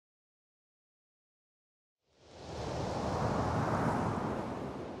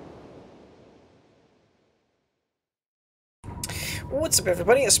What's up,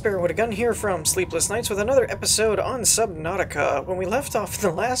 everybody? A Sparrow with a Gun here from Sleepless Nights with another episode on Subnautica. When we left off in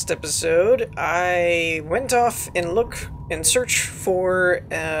the last episode, I went off and searched for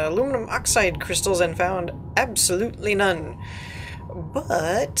aluminum oxide crystals and found absolutely none.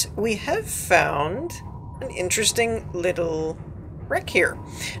 But we have found an interesting little wreck here.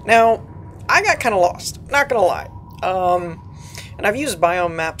 Now, I got kind of lost, not gonna lie. And I've used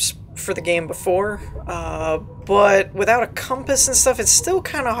biome maps for the game before, but without a compass and stuff, it's still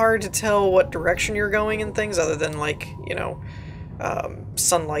kind of hard to tell what direction you're going and things, other than, like, you know,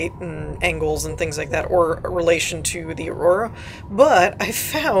 sunlight and angles and things like that, or a relation to the aurora. But I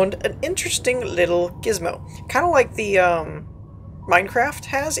found an interesting little gizmo, kind of like the Minecraft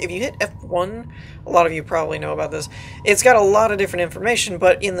has. If you hit F1, a lot of you probably know about this, it's got a lot of different information,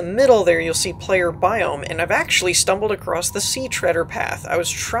 but in the middle there you'll see player biome, and I've actually stumbled across the sea treader path. I was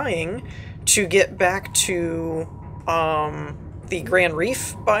trying to get back to the Grand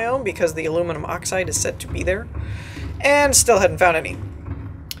Reef biome because the aluminum oxide is said to be there, and still hadn't found any.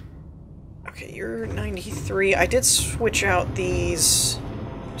 Okay, you're 93. I did switch out these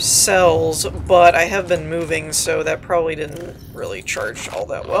cells, but I have been moving, so that probably didn't really charge all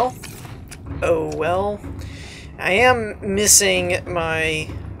that well. Oh well. I am missing my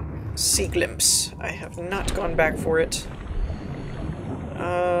sea glimpse. I have not gone back for it.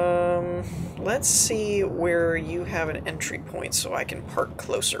 Let's see where you have an entry point so I can park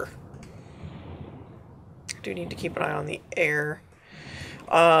closer. I do need to keep an eye on the air.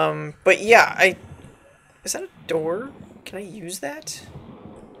 But yeah, is that a door? Can I use that?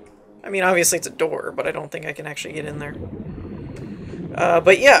 I mean, obviously it's a door, but I don't think I can actually get in there.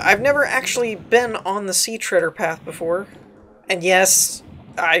 But yeah, I've never actually been on the sea treader path before. And yes,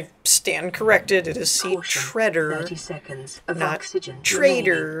 I stand corrected, it is sea treader, 30 seconds of not oxygen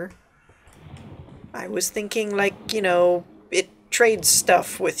trader. remaining. I was thinking, like, you know, it trades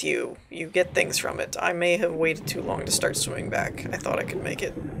stuff with you. You get things from it. I may have waited too long to start swimming back. I thought I could make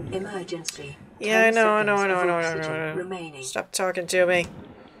it. Emergency. Yeah, I know. Remaining. Stop talking to me.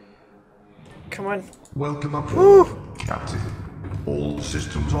 Come on. Welcome aboard, Captain. All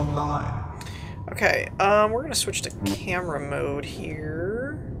systems online. Okay, we're gonna switch to camera mode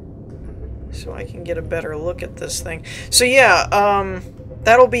here, so I can get a better look at this thing. So yeah,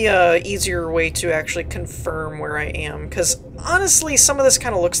 that'll be a easier way to actually confirm where I am, because honestly, some of this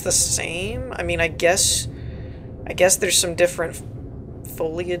kind of looks the same. I mean, I guess there's some different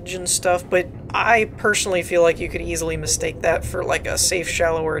foliage and stuff, but I personally feel like you could easily mistake that for like a safe,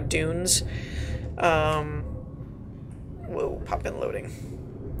 shallow, or dunes. Whoa, pop in loading.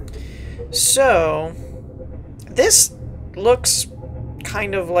 So, this looks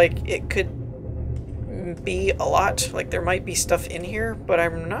kind of like it could be a lot. Like, there might be stuff in here, but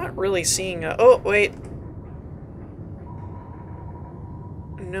I'm not really seeing a... Oh, wait.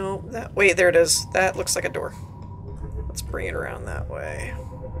 No, wait, there it is. That looks like a door. Let's bring it around that way.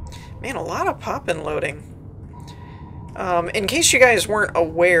 Man, a lot of pop-in loading. In case you guys weren't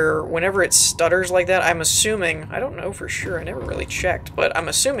aware, whenever it stutters like that, I'm assuming, I don't know for sure, I never really checked, but I'm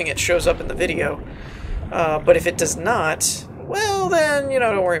assuming it shows up in the video. But if it does not, well then, you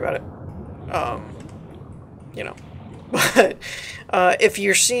know, don't worry about it. You know. But, if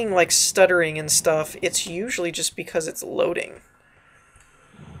you're seeing, like, stuttering and stuff, it's usually just because it's loading.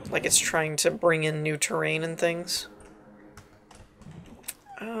 Like it's trying to bring in new terrain and things.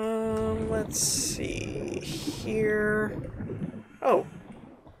 Let's see here. Oh,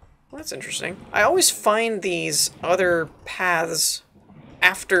 well, that's interesting. I always find these other paths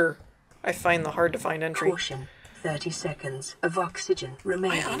after I find the hard-to-find entry. Caution, 30 seconds of oxygen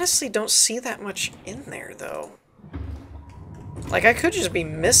remaining. I honestly don't see that much in there, though. Like, I could just be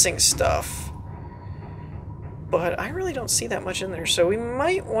missing stuff, but I really don't see that much in there, so we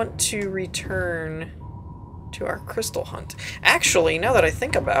might want to return to our crystal hunt. Actually, now that I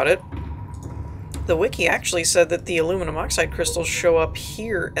think about it, the wiki actually said that the aluminum oxide crystals show up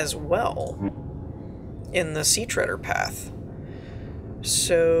here as well in the sea treader path.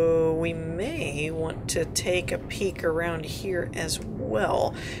 So we may want to take a peek around here as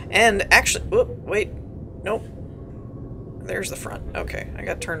well. And actually, whoop, wait, nope. There's the front. Okay, I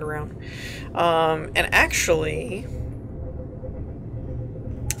got turned around. And actually,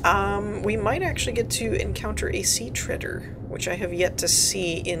 we might actually get to encounter a sea treader, which I have yet to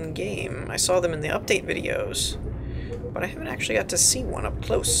see in-game. I saw them in the update videos, but I haven't actually got to see one up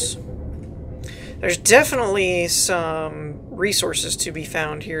close. There's definitely some resources to be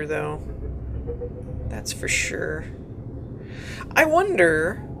found here, though. That's for sure. I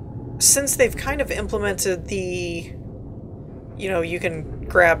wonder, since they've kind of implemented the, you know, you can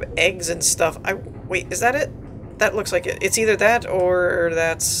grab eggs and stuff. Wait, is that it? that looks like it. It's either that or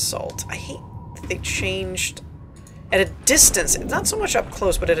that's salt. I hate that they changed... At a distance, not so much up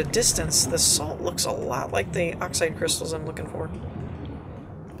close, but at a distance, the salt looks a lot like the oxide crystals I'm looking for.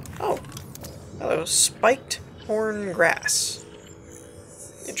 Oh. Hello. Spiked horn grass.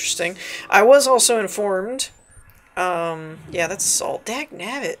 Interesting. I was also informed... yeah, that's salt.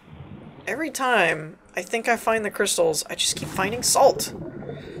 Dagnabbit. Every time I think I find the crystals, I just keep finding salt.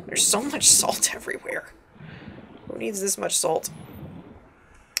 There's so much salt everywhere. Who needs this much salt?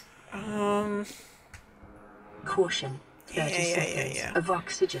 Caution. 30 seconds of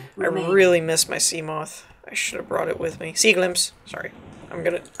oxygen I remaining. really miss my sea moth. I should have brought it with me. Sea glimpse. Sorry. I'm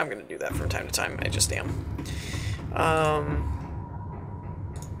gonna do that from time to time. I just am.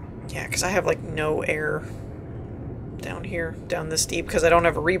 Yeah, because I have like no air down here, down this deep, because I don't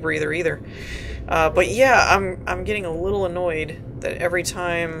have a rebreather either. But yeah, I'm getting a little annoyed that every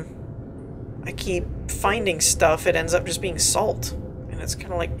time I keep finding stuff, it ends up just being salt. And it's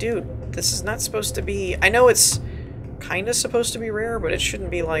kind of like, dude, this is not supposed to be... I know it's kind of supposed to be rare, but it shouldn't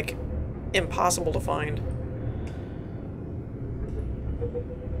be, like, impossible to find.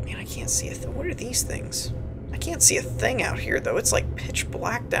 Man, I can't see a thing. What are these things? I can't see a thing out here, though. It's, like, pitch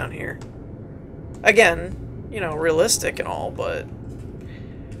black down here. Again, you know, realistic and all, but...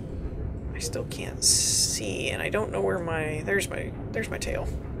 I still can't see, and I don't know where my... There's my tail.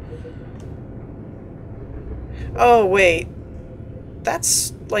 Oh, wait.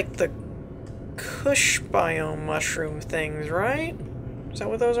 That's like the Kush biome mushroom things, right? Is that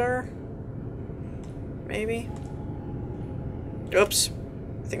what those are? Maybe? Oops.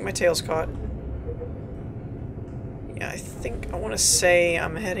 I think my tail's caught. Yeah, I think I want to say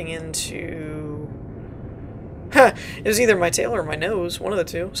I'm heading into... It was either my tail or my nose. One of the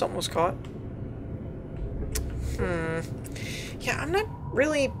two. Something was caught. Yeah, I'm not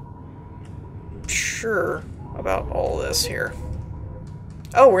really sure about all this here.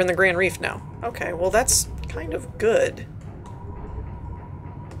 Oh, we're in the Grand Reef now. Okay, well that's kind of good.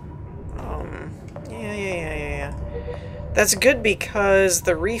 Yeah. That's good because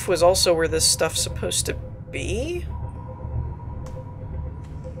the reef was also where this stuff's supposed to be.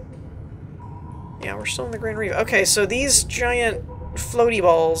 Yeah, we're still in the Grand Reef. Okay, so these giant floaty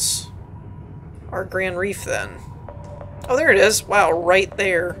balls are Grand Reef then. Oh, there it is. Wow, right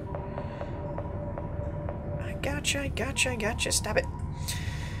there. I gotcha. Stop it.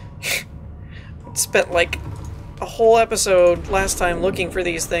 Spent like a whole episode last time looking for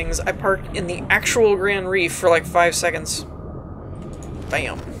these things. I parked in the actual Grand Reef for like 5 seconds.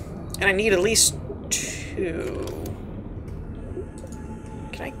 Bam. And I need at least 2.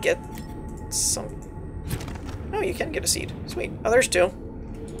 Can I get some... Oh, you can get a seed. Sweet. Oh, there's 2.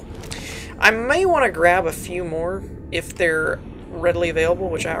 I may want to grab a few more if they're readily available,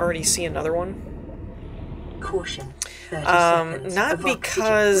 which I already see another one. Caution. Not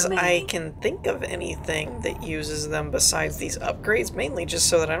because I can think of anything that uses them besides these upgrades, mainly just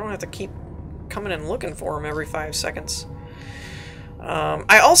so that I don't have to keep coming and looking for them every 5 seconds.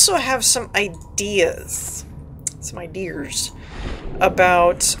 I also have some ideas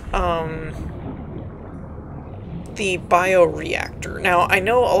about the BioReactor. Now, I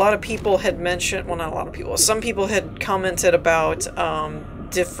know a lot of people had mentioned, well, not a lot of people, some people had commented about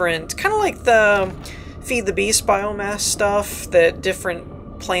different, kind of like the Feed the Beast biomass stuff, that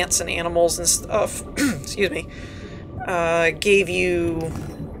different plants and animals and stuff, excuse me, gave you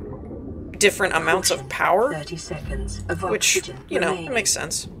different amounts of power, 30 seconds of which, oxygen you know, remaining. it makes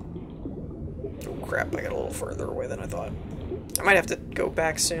sense. Oh crap, I got a little further away than I thought. I might have to go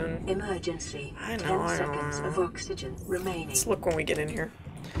back soon. Emergency. I 10 seconds of oxygen remaining. Let's look when we get in here.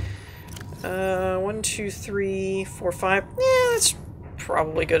 1, 2, 3, 4, 5. Yeah, that's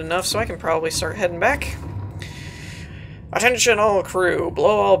probably good enough, so I can probably start heading back. Attention all crew,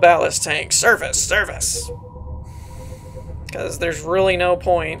 blow all ballast tanks, service. Because there's really no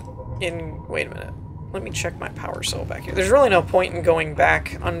point in... Wait a minute. Let me check my power cell back here. There's really no point in going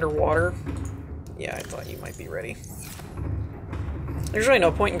back underwater. Yeah, I thought you might be ready. There's really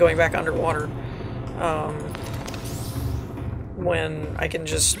no point in going back underwater when I can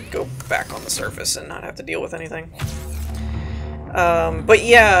just go back on the surface and not have to deal with anything. But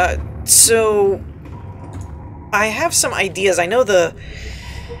yeah, so I have some ideas. I know that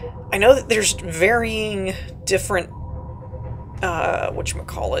there's varying different,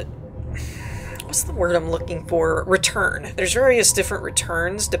 whatchamacallit, what's the word I'm looking for? Return. There's various different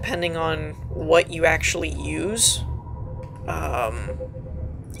returns depending on what you actually use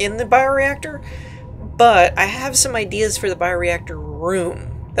in the bioreactor, but I have some ideas for the bioreactor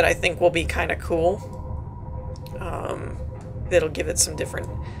room that I think will be kind of cool. That'll give it some different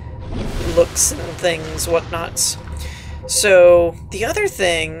looks and things, whatnots. So, the other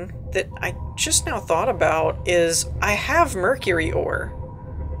thing that I just now thought about is I have mercury ore.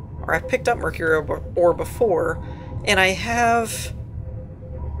 Or I've picked up mercury ore before, and I have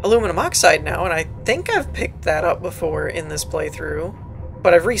aluminum oxide now, and I think I've picked that up before in this playthrough.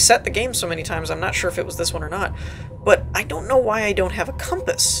 But I've reset the game so many times, I'm not sure if it was this one or not. But I don't know why I don't have a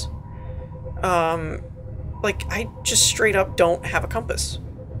compass. Like, I just straight up don't have a compass.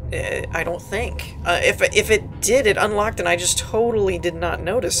 I don't think. If it did, it unlocked and I just totally did not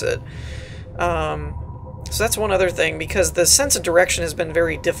notice it. So that's one other thing, because the sense of direction has been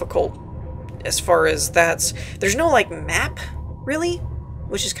very difficult as far as that's... There's no, like, map, really,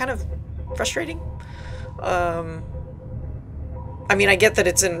 which is kind of frustrating. I mean, I get that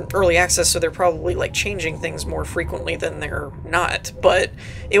it's in early access, so they're probably, like, changing things more frequently than they're not, but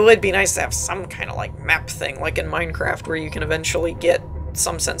it would be nice to have some kind of, like, map thing, like in Minecraft, where you can eventually get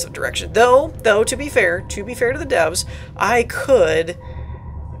some sense of direction. Though, to be fair to the devs, I could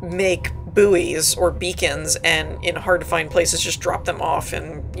make buoys or beacons, and in hard-to-find places just drop them off,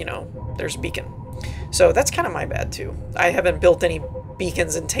 and, you know, there's a beacon. So that's kind of my bad, too. I haven't built any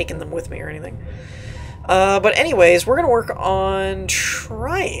beacons and taken them with me or anything. But anyways, we're going to work on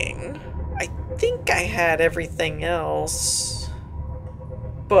trying. I think I had everything else,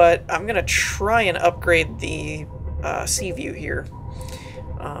 but I'm going to try and upgrade the Seaview here,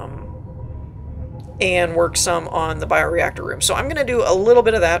 and work some on the bioreactor room. So I'm going to do a little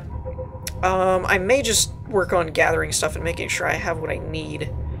bit of that. I may just work on gathering stuff and making sure I have what I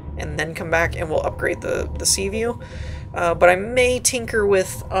need, and then come back and we'll upgrade the Seaview. But I may tinker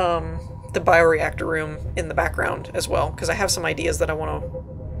with the bioreactor room in the background as well, because I have some ideas that I want to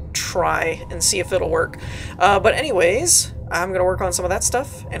try and see if it'll work. But anyways, I'm going to work on some of that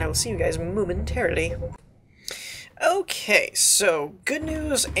stuff, and I will see you guys momentarily. Okay, so good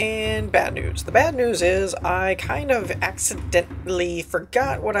news and bad news. The bad news is I kind of accidentally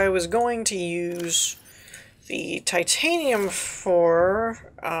forgot what I was going to use the titanium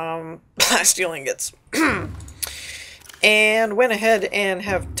for, plasteel ingots. And went ahead and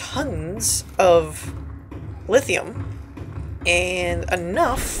have tons of lithium and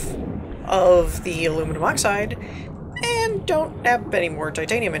enough of the aluminum oxide, and don't have any more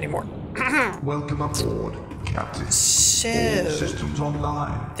titanium anymore. Welcome aboard, Captain. So, all systems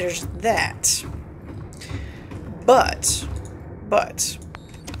online. There's that. But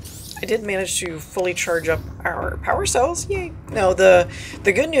I did manage to fully charge up our power cells. Yay! No, the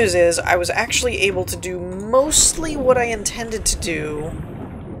good news is I was actually able to do mostly what I intended to do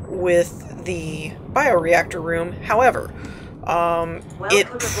with the bioreactor room. However, it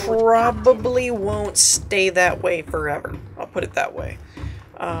probably won't stay that way forever. I'll put it that way.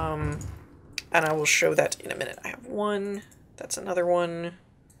 And I will show that in a minute. I have one. That's another one.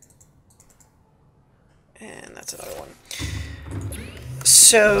 And that's another one.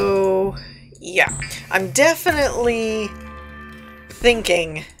 So, yeah. I'm definitely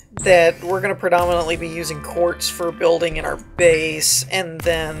thinking that we're going to predominantly be using quartz for building in our base, and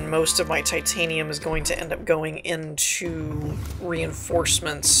then most of my titanium is going to end up going into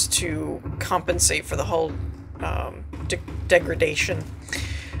reinforcements to compensate for the hull degradation.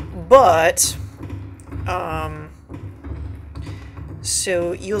 But,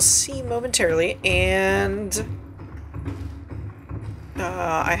 so you'll see momentarily, and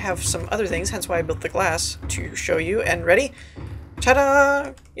I have some other things, hence why I built the glass, to show you. And ready?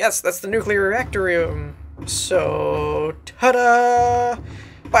 Ta-da! Yes, that's the nuclear reactor room. So, ta-da!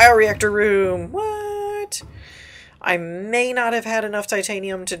 Bioreactor room! What? I may not have had enough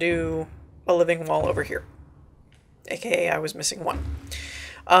titanium to do a living wall over here. AKA, I was missing one.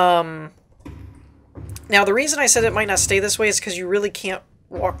 Now, the reason I said it might not stay this way is because you really can't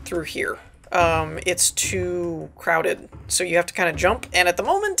walk through here. It's too crowded, so you have to kind of jump, and at the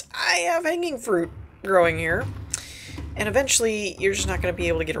moment, I have hanging fruit growing here, and eventually, you're just not going to be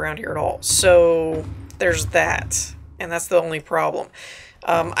able to get around here at all. So, there's that, and that's the only problem.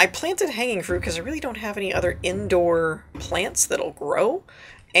 I planted hanging fruit because I really don't have any other indoor plants that'll grow,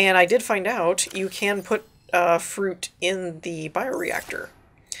 and I did find out you can put fruit in the bioreactor.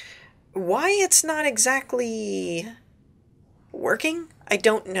 Why it's not exactly working, I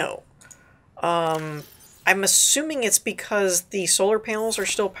don't know. I'm assuming it's because the solar panels are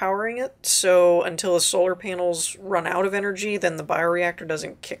still powering it, so until the solar panels run out of energy, then the bioreactor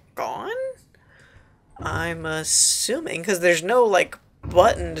doesn't kick on? I'm assuming, because there's no, like,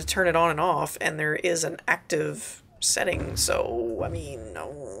 button to turn it on and off, and there is an active setting, so, I mean,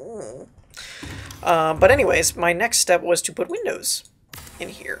 no. But anyways, my next step was to put windows in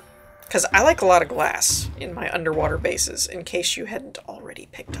here, because I like a lot of glass in my underwater bases, in case you hadn't already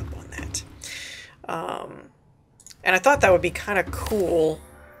picked up on that. And I thought that would be kind of cool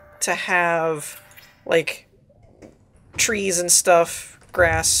to have, like, trees and stuff,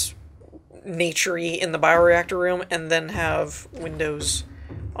 grass, nature-y in the bioreactor room, and then have windows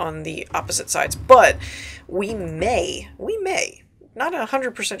on the opposite sides. But we may, not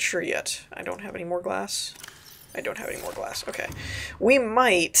 100% sure yet. I don't have any more glass. I don't have any more glass. Okay. We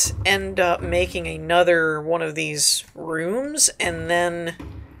might end up making another one of these rooms and then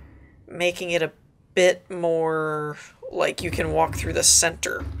making it a bit more like you can walk through the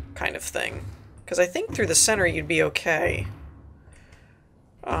center kind of thing. Because I think through the center you'd be okay.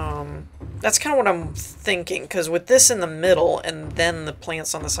 That's kind of what I'm thinking, because with this in the middle and then the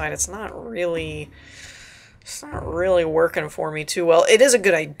plants on the side, it's not really working for me too well. It is a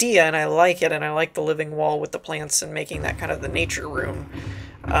good idea, and I like it, and I like the living wall with the plants and making that kind of the nature room.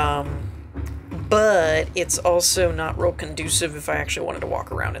 But it's also not real conducive if I actually wanted to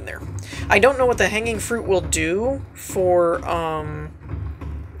walk around in there. I don't know what the hanging fruit will do for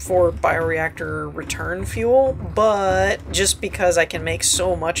bioreactor return fuel, but just because I can make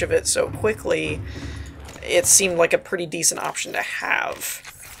so much of it so quickly, it seemed like a pretty decent option to have.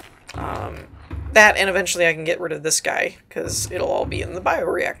 That, and eventually I can get rid of this guy, because it'll all be in the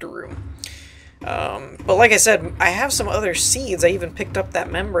bioreactor room. But like I said, I have some other seeds. I even picked up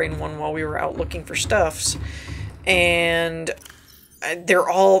that membrane one while we were out looking for stuffs, and they're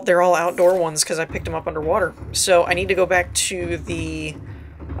all outdoor ones because I picked them up underwater. So I need to go back to the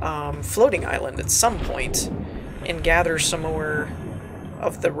floating island at some point and gather some more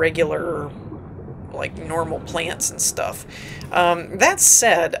of the regular, like, normal plants and stuff. That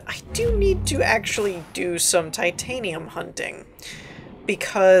said, I do need to actually do some titanium hunting,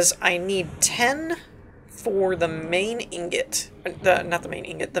 because I need 10 for the main ingot, not the main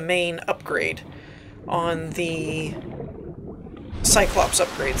ingot, the main upgrade on the Cyclops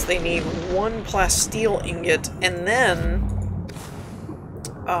upgrades. They need 1 plasteel ingot, and then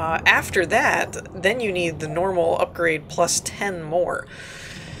after that, then you need the normal upgrade plus 10 more.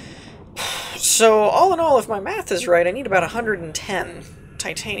 So, all in all, if my math is right, I need about 110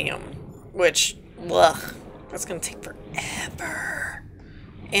 titanium, which, ugh, that's going to take forever.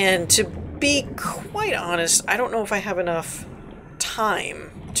 And to be quite honest, I don't know if I have enough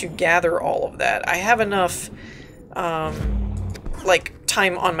time to gather all of that. I have enough, like,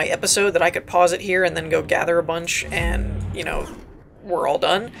 time on my episode that I could pause it here and then go gather a bunch and, you know, we're all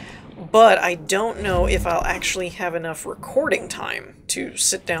done. But I don't know if I'll actually have enough recording time to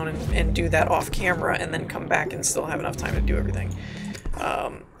sit down and do that off camera and then come back and still have enough time to do everything.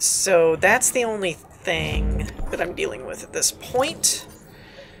 So that's the only thing that I'm dealing with at this point.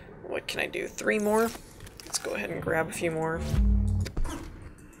 What can I do? 3 more? Let's go ahead and grab a few more.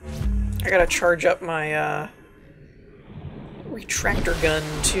 I gotta charge up my retractor gun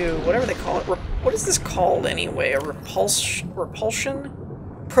to whatever they call it. What is this called anyway? A repulsion?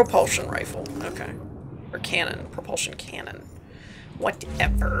 Propulsion rifle. Okay. Or cannon. Propulsion cannon.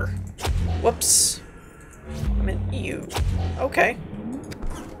 Whatever. Whoops. I meant you. Okay.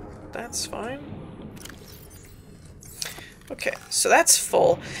 That's fine. Okay, so that's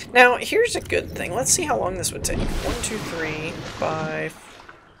full. Now, here's a good thing. Let's see how long this would take. 1, 2, 3, 5...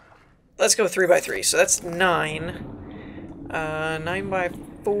 Let's go 3 by 3. So that's 9. 9 by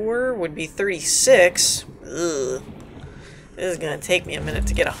 4 would be 36. Ugh. This is going to take me a minute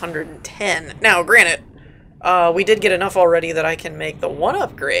to get 110. Now, granted, we did get enough already that I can make the 1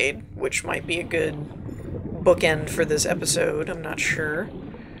 upgrade, which might be a good bookend for this episode. I'm not sure.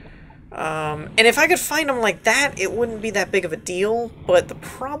 And if I could find them like that, it wouldn't be that big of a deal. But the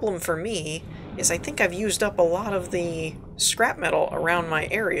problem for me is I think I've used up a lot of the scrap metal around my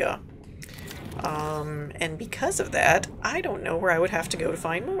area. And because of that, I don't know where I would have to go to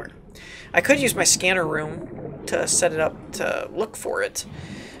find more. I could use my scanner room to set it up to look for it,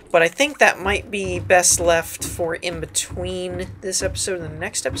 but I think that might be best left for in between this episode and the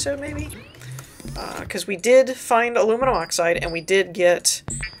next episode, maybe? Because we did find aluminum oxide, and we did get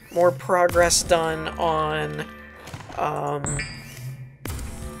more progress done on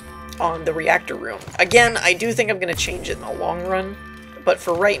the reactor room. Again, I do think I'm going to change it in the long run, but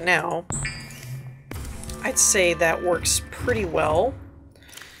for right now, I'd say that works pretty well.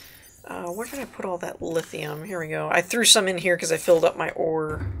 Where did I put all that lithium? Here we go. I threw some in here because I filled up my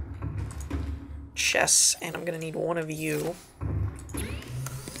ore chests, and I'm going to need 1 of you.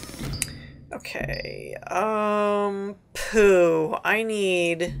 Okay, poo. I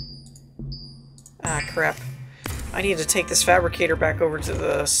need... Ah, crap. I need to take this fabricator back over to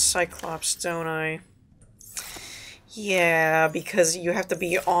the Cyclops, don't I? Yeah, because you have to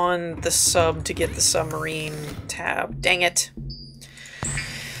be on the sub to get the submarine tab. Dang it.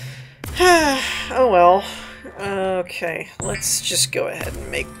 Oh well. Okay, let's just go ahead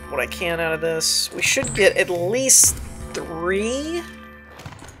and make what I can out of this. We should get at least 3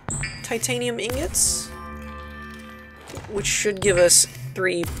 titanium ingots, which should give us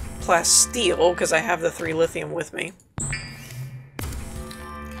 3 plasteel, because I have the 3 lithium with me.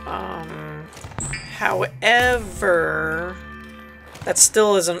 However, that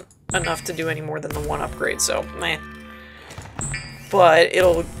still isn't enough to do any more than the 1 upgrade, so meh. But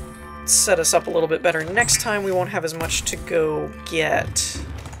it'll set us up a little bit better. Next time we won't have as much to go get.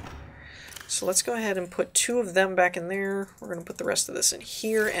 So let's go ahead and put 2 of them back in there. We're going to put the rest of this in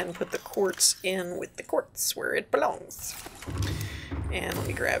here and put the quartz in with the quartz where it belongs. And let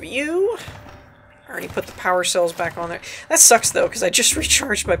me grab you. I already put the power cells back on there. That sucks though, because I just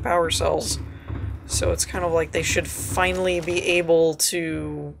recharged my power cells. So it's kind of like they should finally be able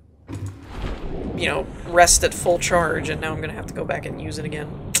to, you know, rest at full charge, and now I'm going to have to go back and use it again.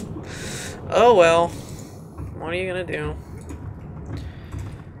 Oh well. What are you going to do?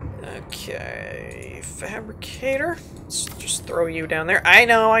 Okay, fabricator. Let's just throw you down there. I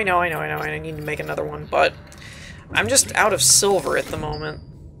know, I need to make another one, but I'm just out of silver at the moment.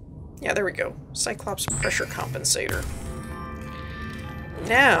 Yeah, there we go. Cyclops pressure compensator.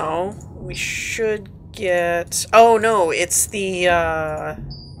 Now, we should get... Oh no, it's the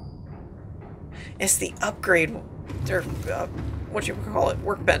upgrade, or what you call it,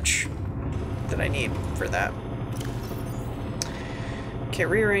 workbench that I need for that. Okay,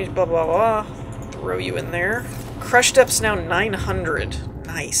 rearrange, blah, blah, blah. Throw you in there. Crush depth's now 900.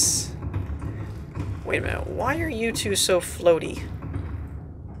 Nice. Wait a minute, why are you two so floaty?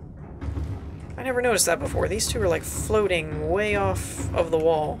 I never noticed that before. These two are like floating way off of the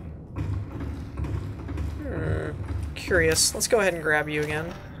wall. Curious. Let's go ahead and grab you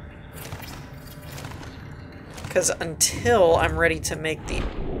again. Because until I'm ready to make the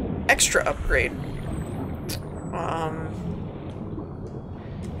extra upgrade, I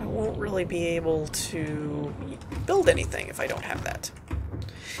won't really be able to build anything if I don't have that.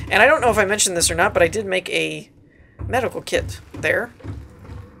 And I don't know if I mentioned this or not, but I did make a medical kit there.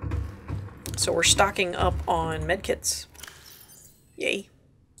 So we're stocking up on medkits. Yay.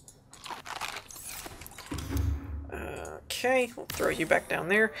 Okay, we'll throw you back down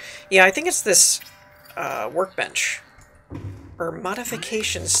there. Yeah, I think it's this workbench. Or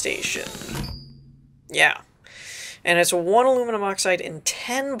modification station. Yeah. And it's 1 aluminum oxide and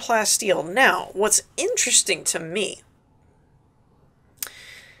 10 plasteel. Now, what's interesting to me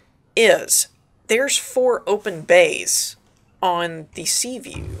is there's 4 open bays on the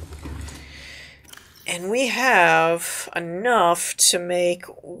Seaview. And we have enough to make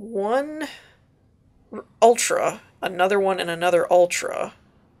 1 ultra, another one, and another ultra,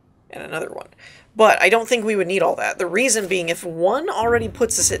 and another one. But I don't think we would need all that. The reason being, if 1 already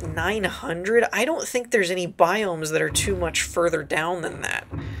puts us at 900, I don't think there's any biomes that are too much further down than that.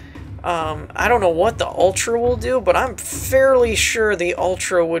 I don't know what the ultra will do, but I'm fairly sure the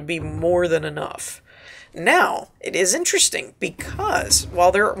ultra would be more than enough. Now, it is interesting, because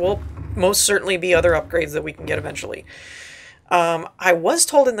while there will most certainly be other upgrades that we can get eventually, I was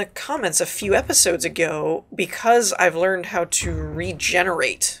told in the comments a few episodes ago, because I've learned how to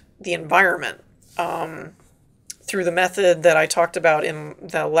regenerate the environment through the method that I talked about in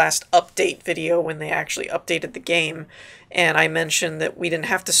the last update video when they actually updated the game, and I mentioned that we didn't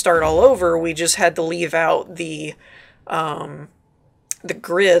have to start all over, we just had to leave out the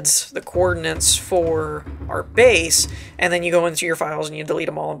grids, the coordinates for our base, and then you go into your files and you delete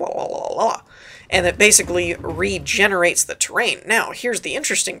them all and blah, blah, blah, blah. And it basically regenerates the terrain. Now, here's the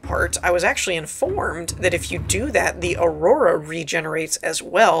interesting part. I was actually informed that if you do that, the Aurora regenerates as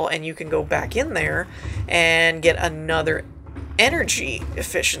well, and you can go back in there and get another energy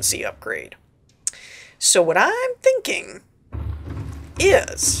efficiency upgrade. So what I'm thinking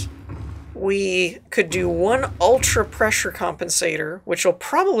is we could do 1 ultra pressure compensator, which will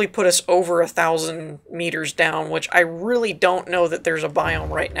probably put us over 1,000 meters down, which I really don't know that there's a biome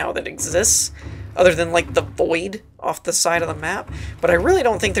right now that exists, other than like the void off the side of the map. But I really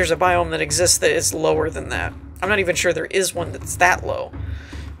don't think there's a biome that exists that is lower than that. I'm not even sure there is one that's that low.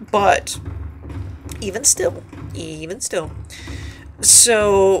 But even still.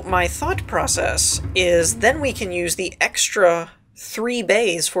 So my thought process is then we can use the extra 3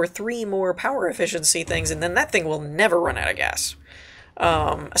 bays for 3 more power efficiency things, and then that thing will never run out of gas.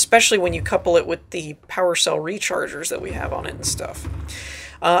 Especially when you couple it with the power cell rechargers that we have on it and stuff.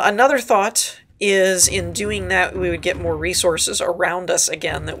 Another thought is in doing that we would get more resources around us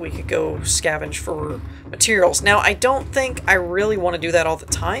again that we could go scavenge for materials. Now, I don't think I really want to do that all the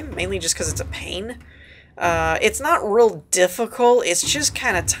time, mainly just because it's a pain. It's not real difficult, it's just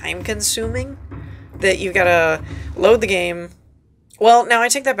kind of time-consuming that you gotta load the game. Well, now I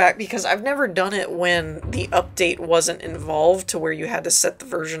take that back because I've never done it when the update wasn't involved to where you had to set the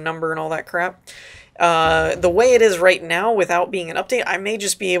version number and all that crap. The way it is right now, without being an update, I may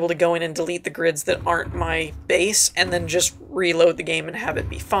just be able to go in and delete the grids that aren't my base and then just reload the game and have it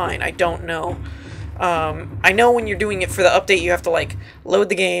be fine. I don't know. I know when you're doing it for the update, you have to, like, load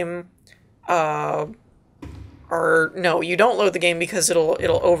the game, or no, you don't load the game because it'll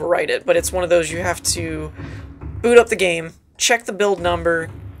overwrite it, but it's one of those you have to boot up the game, check the build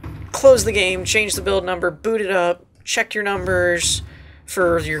number, close the game, change the build number, boot it up, check your numbers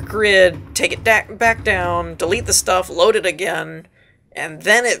for your grid, take it back down, delete the stuff, load it again, and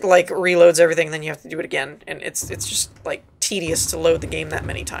then it, like, reloads everything, and then you have to do it again, and it's just, like, tedious to load the game that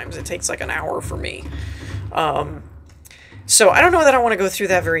many times. It takes, like, an hour for me. So I don't know that I want to go through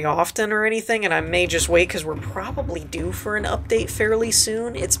that very often or anything, and I may just wait because we're probably due for an update fairly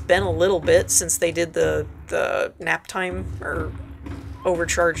soon. It's been a little bit since they did the nap time, or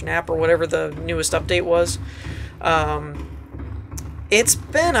overcharge nap, or whatever the newest update was. It's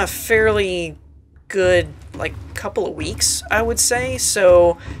been a fairly good, like, couple of weeks, I would say,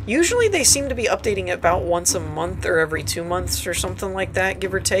 so usually they seem to be updating it about once a month or every 2 months or something like that,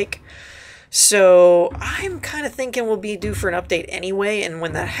 give or take. So I'm kind of thinking we'll be due for an update anyway, and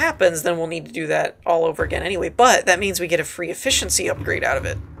when that happens, then we'll need to do that all over again anyway. But that means we get a free efficiency upgrade out of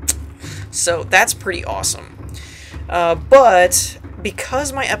it. So that's pretty awesome. But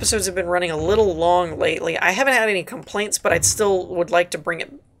because my episodes have been running a little long lately, I haven't had any complaints, but I still would like to bring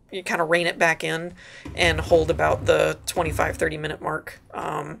it, kind of rein it back in and hold about the 25-30 minute mark.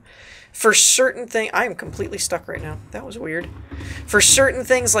 For certain things, I am completely stuck right now. That was weird. For certain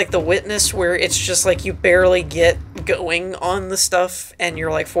things like The Witness, where it's just like you barely get going on the stuff and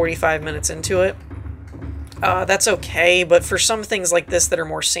you're like 45 minutes into it, that's okay. But for some things like this that are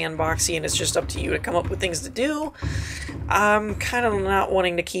more sandboxy and it's just up to you to come up with things to do, I'm kind of not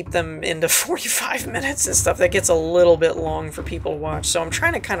wanting to keep them into 45 minutes and stuff. That gets a little bit long for people to watch. So I'm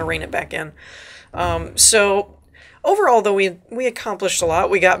trying to kind of rein it back in. So overall, though, we accomplished a lot.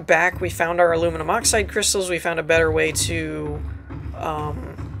 We got back, we found our aluminum oxide crystals, we found a better way to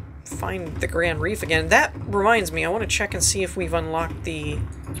find the Grand Reef again. That reminds me, I want to check and see if we've unlocked the,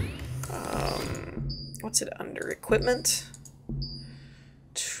 what's it under? Equipment?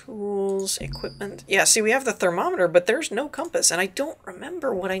 Tools, equipment. Yeah, see, we have the thermometer, but there's no compass, and I don't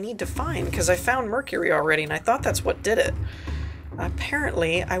remember what I need to find, because I found mercury already, and I thought that's what did it.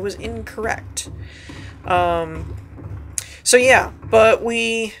 Apparently, I was incorrect. So yeah, but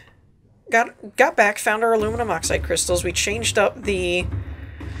we got back, found our aluminum oxide crystals, we changed up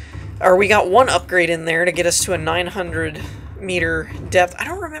we got one upgrade in there to get us to a 900 meter depth. I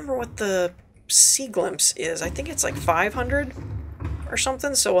don't remember what the sea glimpse is. I think it's like 500 or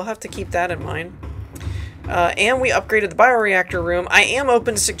something, so we'll have to keep that in mind. And we upgraded the bioreactor room. I am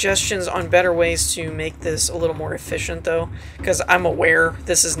open to suggestions on better ways to make this a little more efficient, though, because I'm aware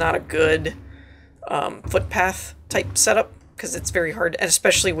this is not a good footpath type setup, because it's very hard, and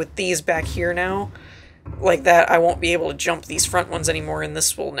especially with these back here now, like that, I won't be able to jump these front ones anymore, and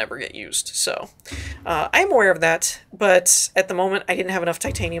this will never get used. So I am aware of that, but at the moment I didn't have enough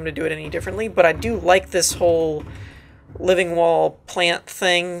titanium to do it any differently. But I do like this whole living wall plant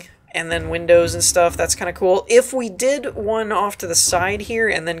thing, and then windows and stuff. That's kind of cool. If we did one off to the side here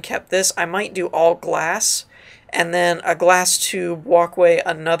and then kept this, I might do all glass, and then a glass tube walkway,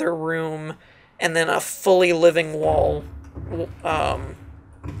 another room, and then a fully living wall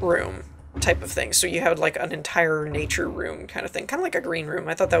room type of thing. So you have like an entire nature room kind of thing, kind of like a green room.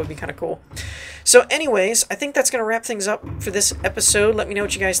 I thought that would be kind of cool. So anyways, I think that's going to wrap things up for this episode. Let me know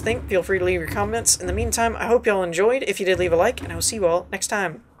what you guys think. Feel free to leave your comments. In the meantime, I hope y'all enjoyed. If you did, leave a like, and I will see you all next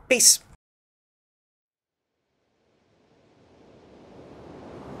time. Peace.